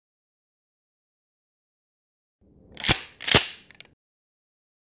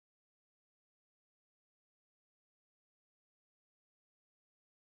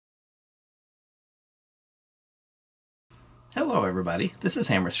Hello everybody, this is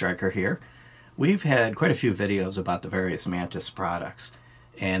Hammer Striker here. We've had quite a few videos about the various Mantis products,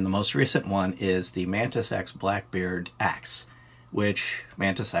 and the most recent one is the Mantis X Blackbeard X, which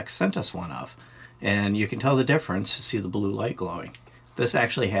Mantis X sent us one of. And you can tell the difference, see the blue light glowing. This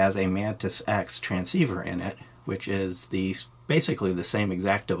actually has a Mantis X transceiver in it, which is basically the same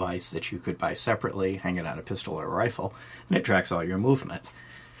exact device that you could buy separately, hang it on a pistol or a rifle, and it tracks all your movement.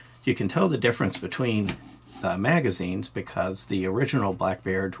 You can tell the difference between the magazines because the original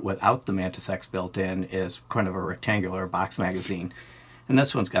Blackbeard without the Mantis X built in is kind of a rectangular box magazine, and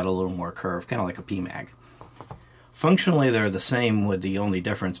this one's got a little more curve, kind of like a PMag. Functionally they're the same, with the only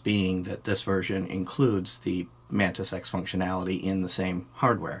difference being that this version includes the Mantis X functionality in the same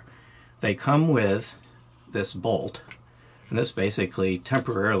hardware. They come with this bolt, and this basically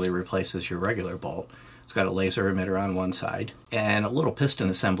temporarily replaces your regular bolt. It's got a laser emitter on one side and a little piston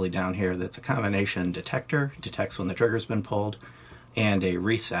assembly down here that's a combination detector, detects when the trigger's been pulled, and a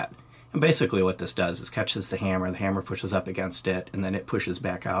reset. And basically what this does is catches the hammer pushes up against it, and then it pushes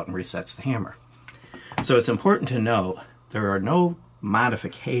back out and resets the hammer. So it's important to note there are no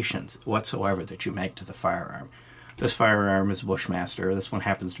modifications whatsoever that you make to the firearm. This firearm is Bushmaster. This one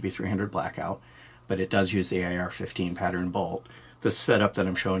happens to be 300 Blackout, but it does use the AR-15 pattern bolt. This setup that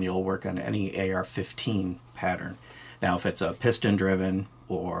I'm showing you will work on any AR-15 pattern. Now if it's a piston driven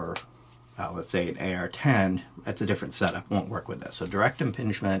or let's say an AR-10, that's a different setup, won't work with this. So direct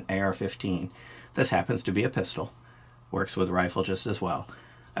impingement AR-15, this happens to be a pistol, works with rifle just as well.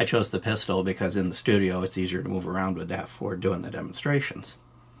 I chose the pistol because in the studio it's easier to move around with that for doing the demonstrations.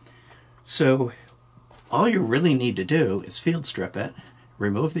 So all you really need to do is field strip it,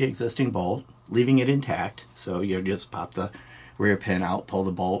 remove the existing bolt, leaving it intact. So you just pop the rear pin out, pull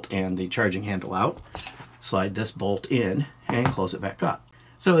the bolt and the charging handle out, slide this bolt in, and close it back up.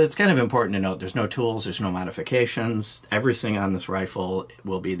 So it's kind of important to note there's no tools, there's no modifications. Everything on this rifle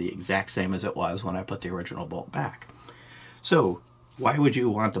will be the exact same as it was when I put the original bolt back. So why would you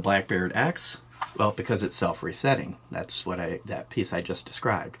want the Blackbeard X? Well, because it's self-resetting. That's what that piece I just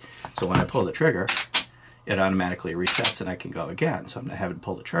described. So when I pull the trigger, it automatically resets and I can go again. So I'm not having to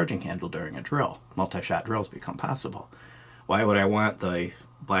pull the charging handle during a drill. Multi-shot drills become possible. Why would I want the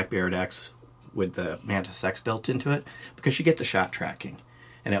Blackbeard X with the Mantis X built into it? Because you get the shot tracking,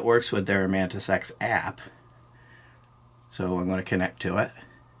 and it works with their Mantis X app. So I'm going to connect to it,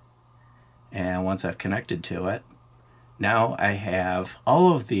 and once I've connected to it, now I have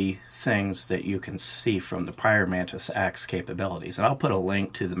all of the things that you can see from the prior Mantis X capabilities. And I'll put a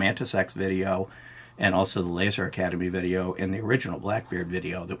link to the Mantis X video and also the Laser Academy video and the original Blackbeard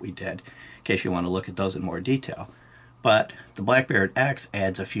video that we did, in case you want to look at those in more detail. But the Blackbeard X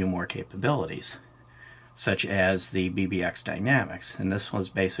adds a few more capabilities, such as the BBX dynamics, and this was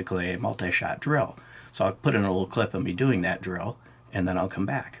basically a multi-shot drill. So I'll put in a little clip of me doing that drill, and then I'll come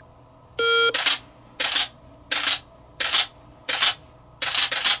back.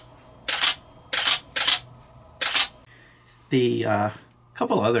 The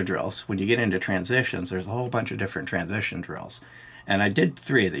couple other drills, when you get into transitions, there's a whole bunch of different transition drills. And I did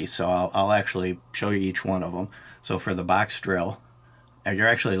 3 of these, so I'll actually show you each one of them. So for the box drill, you're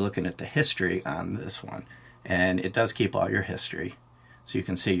actually looking at the history on this one. And it does keep all your history. So you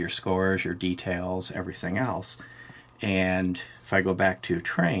can see your scores, your details, everything else. And if I go back to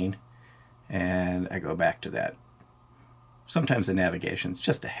train, and I go back to that, sometimes the navigation's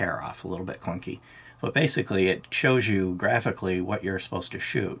just a hair off, a little bit clunky. But basically it shows you graphically what you're supposed to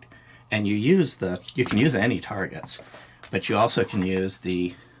shoot. And you can use any targets. But you also can use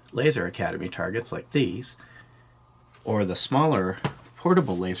the Laser Academy targets like these, or the smaller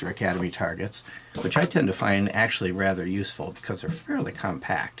portable Laser Academy targets, which I tend to find actually rather useful because they're fairly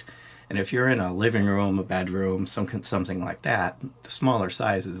compact. And if you're in a living room, a bedroom, something like that, the smaller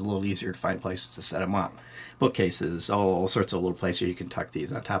size is a little easier to find places to set them up. Bookcases, all sorts of little places you can tuck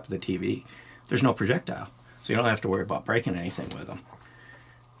these on top of the TV. There's no projectile, so you don't have to worry about breaking anything with them.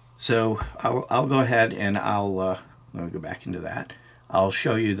 So I'll go ahead and let me go back into that. I'll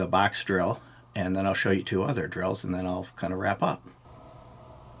show you the box drill, and then I'll show you 2 other drills, and then I'll kind of wrap up.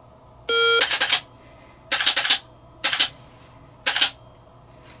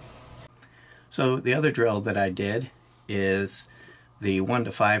 So the other drill that I did is the 1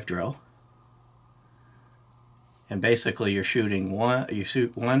 to 5 drill. And basically you shoot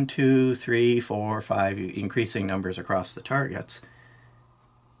 1, 2, 3, 4, 5, increasing numbers across the targets.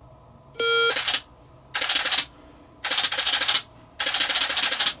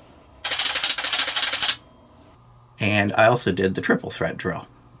 And I also did the triple threat drill.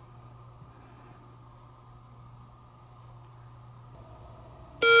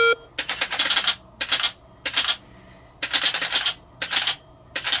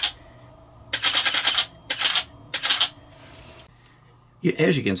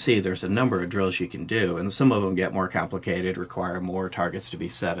 As you can see, there's a number of drills you can do, and some of them get more complicated, require more targets to be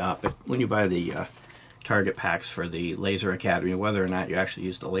set up. But when you buy the target packs for the Laser Academy, whether or not you actually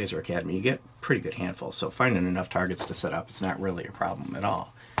use the Laser Academy, you get pretty good handfuls. So finding enough targets to set up is not really a problem at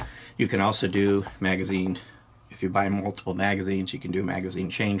all. You can also do magazine, if you buy multiple magazines, you can do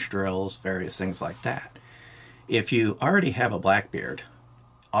magazine change drills, various things like that. If you already have a Blackbeard,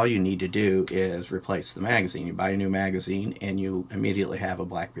 all you need to do is replace the magazine. You buy a new magazine and you immediately have a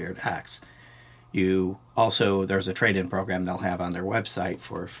Blackbeard X. You also, there's a trade-in program they'll have on their website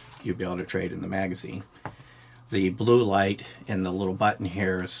for you be able to trade in the magazine. The blue light and the little button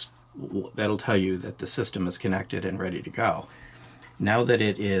here that'll tell you that the system is connected and ready to go. Now that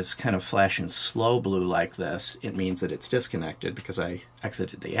it is kind of flashing slow blue like this, it means that it's disconnected because I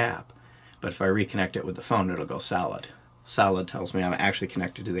exited the app. But if I reconnect it with the phone, it'll go solid. Solid tells me I'm actually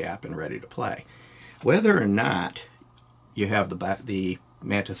connected to the app and ready to play. Whether or not you have the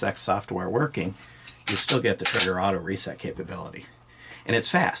Mantis X software working, you still get the trigger auto reset capability. And it's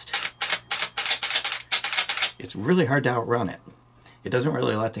fast. It's really hard to outrun it. It doesn't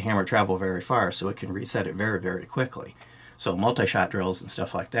really let the hammer travel very far, so it can reset it very, very quickly. So multi-shot drills and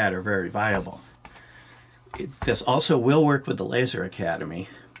stuff like that are very viable. This also will work with the Laser Academy.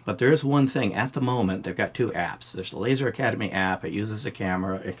 But there is one thing, at the moment, they've got two apps. There's the Laser Academy app, it uses a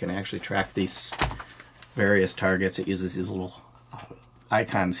camera, it can actually track these various targets, it uses these little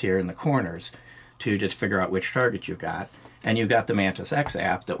icons here in the corners to just figure out which target you've got. And you've got the Mantis X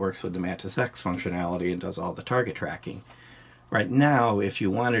app that works with the Mantis X functionality and does all the target tracking. Right now, if you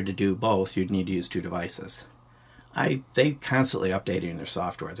wanted to do both, you'd need to use two devices. They constantly updating their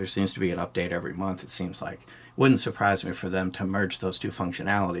software. There seems to be an update every month, it seems like. Wouldn't surprise me for them to merge those two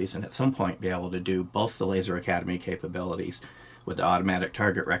functionalities and at some point be able to do both the Laser Academy capabilities with the automatic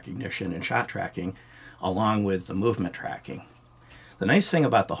target recognition and shot tracking along with the movement tracking. The nice thing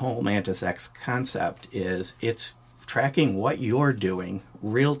about the whole Mantis X concept is it's tracking what you're doing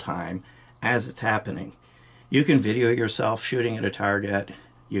real time as it's happening. You can video yourself shooting at a target,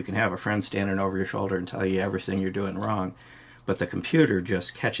 you can have a friend standing over your shoulder and tell you everything you're doing wrong, but the computer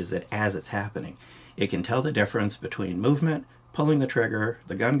just catches it as it's happening. It can tell the difference between movement, pulling the trigger,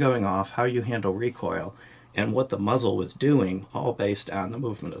 the gun going off, how you handle recoil, and what the muzzle was doing, all based on the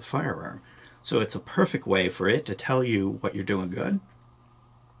movement of the firearm. So it's a perfect way for it to tell you what you're doing good,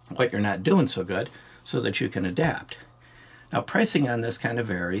 what you're not doing so good, so that you can adapt. Now pricing on this kind of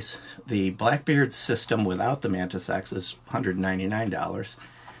varies. The Blackbeard system without the Mantis X is $199,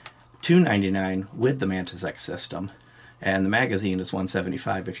 $299 with the Mantis X system. And the magazine is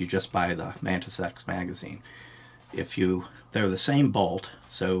 $175 if you just buy the Mantis X magazine. They're the same bolt,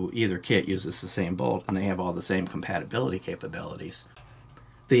 so either kit uses the same bolt, and they have all the same compatibility capabilities.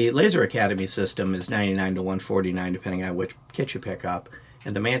 The Laser Academy system is $99 to $149 depending on which kit you pick up,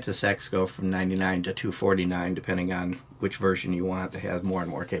 and the Mantis X go from $99 to $249 depending on which version you want that has more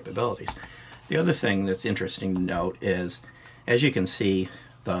and more capabilities. The other thing that's interesting to note is, as you can see,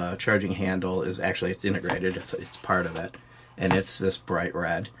 the charging handle is actually, it's integrated, it's part of it, and it's this bright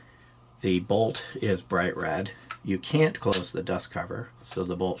red. The bolt is bright red. You can't close the dust cover, so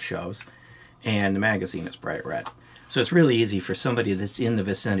the bolt shows, and the magazine is bright red. So it's really easy for somebody that's in the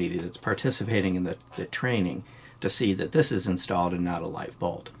vicinity, that's participating in the training, to see that this is installed and not a live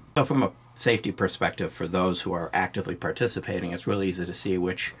bolt. So from a safety perspective, for those who are actively participating, it's really easy to see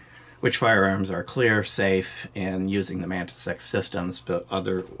which firearms are clear, safe, and using the Mantis X systems, but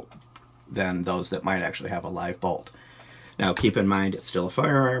other than those that might actually have a live bolt. Now keep in mind it's still a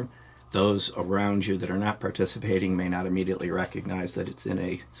firearm. Those around you that are not participating may not immediately recognize that it's in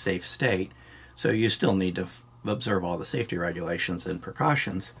a safe state, so you still need to observe all the safety regulations and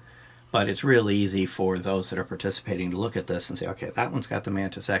precautions. But it's really easy for those that are participating to look at this and say, okay, that one's got the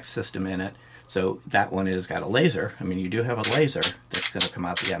Mantis X system in it, so that one has got a laser. I mean, you do have a laser that's going to come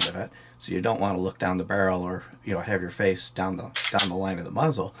out the end of it, so you don't want to look down the barrel or have your face down the line of the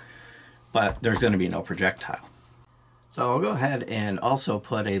muzzle, but there's going to be no projectile. So I'll go ahead and also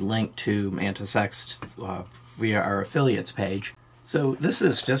put a link to Mantis X via our affiliates page. So this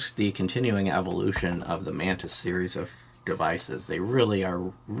is just the continuing evolution of the Mantis series of devices. They really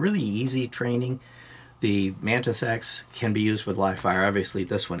are really easy training. The Mantis X can be used with live fire. Obviously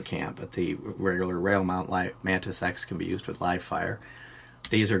this one can't, but the regular rail mount Mantis X can be used with live fire.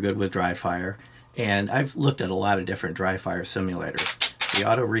 These are good with dry fire. And I've looked at a lot of different dry fire simulators. The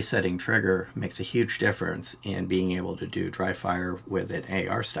auto resetting trigger makes a huge difference in being able to do dry fire with an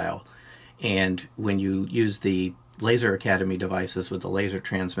AR style. And when you use the Laser Academy devices with the laser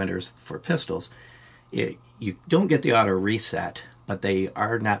transmitters for pistols, you don't get the auto reset, but they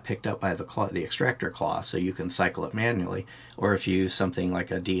are not picked up by the extractor claw, so you can cycle it manually. Or if you use something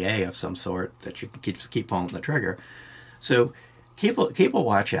like a DA of some sort, that you can keep pulling the trigger. So keep a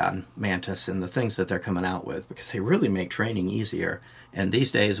watch on Mantis and the things that they're coming out with, because they really make training easier. And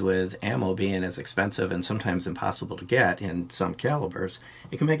these days, with ammo being as expensive and sometimes impossible to get in some calibers,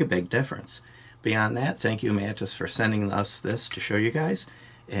 it can make a big difference. Beyond that, thank you, Mantis, for sending us this to show you guys.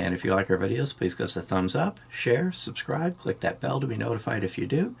 And if you like our videos, please give us a thumbs up, share, subscribe, click that bell to be notified if you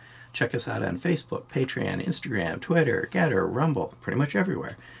do. Check us out on Facebook, Patreon, Instagram, Twitter, Getter, Rumble, pretty much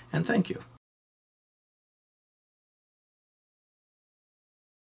everywhere. And thank you.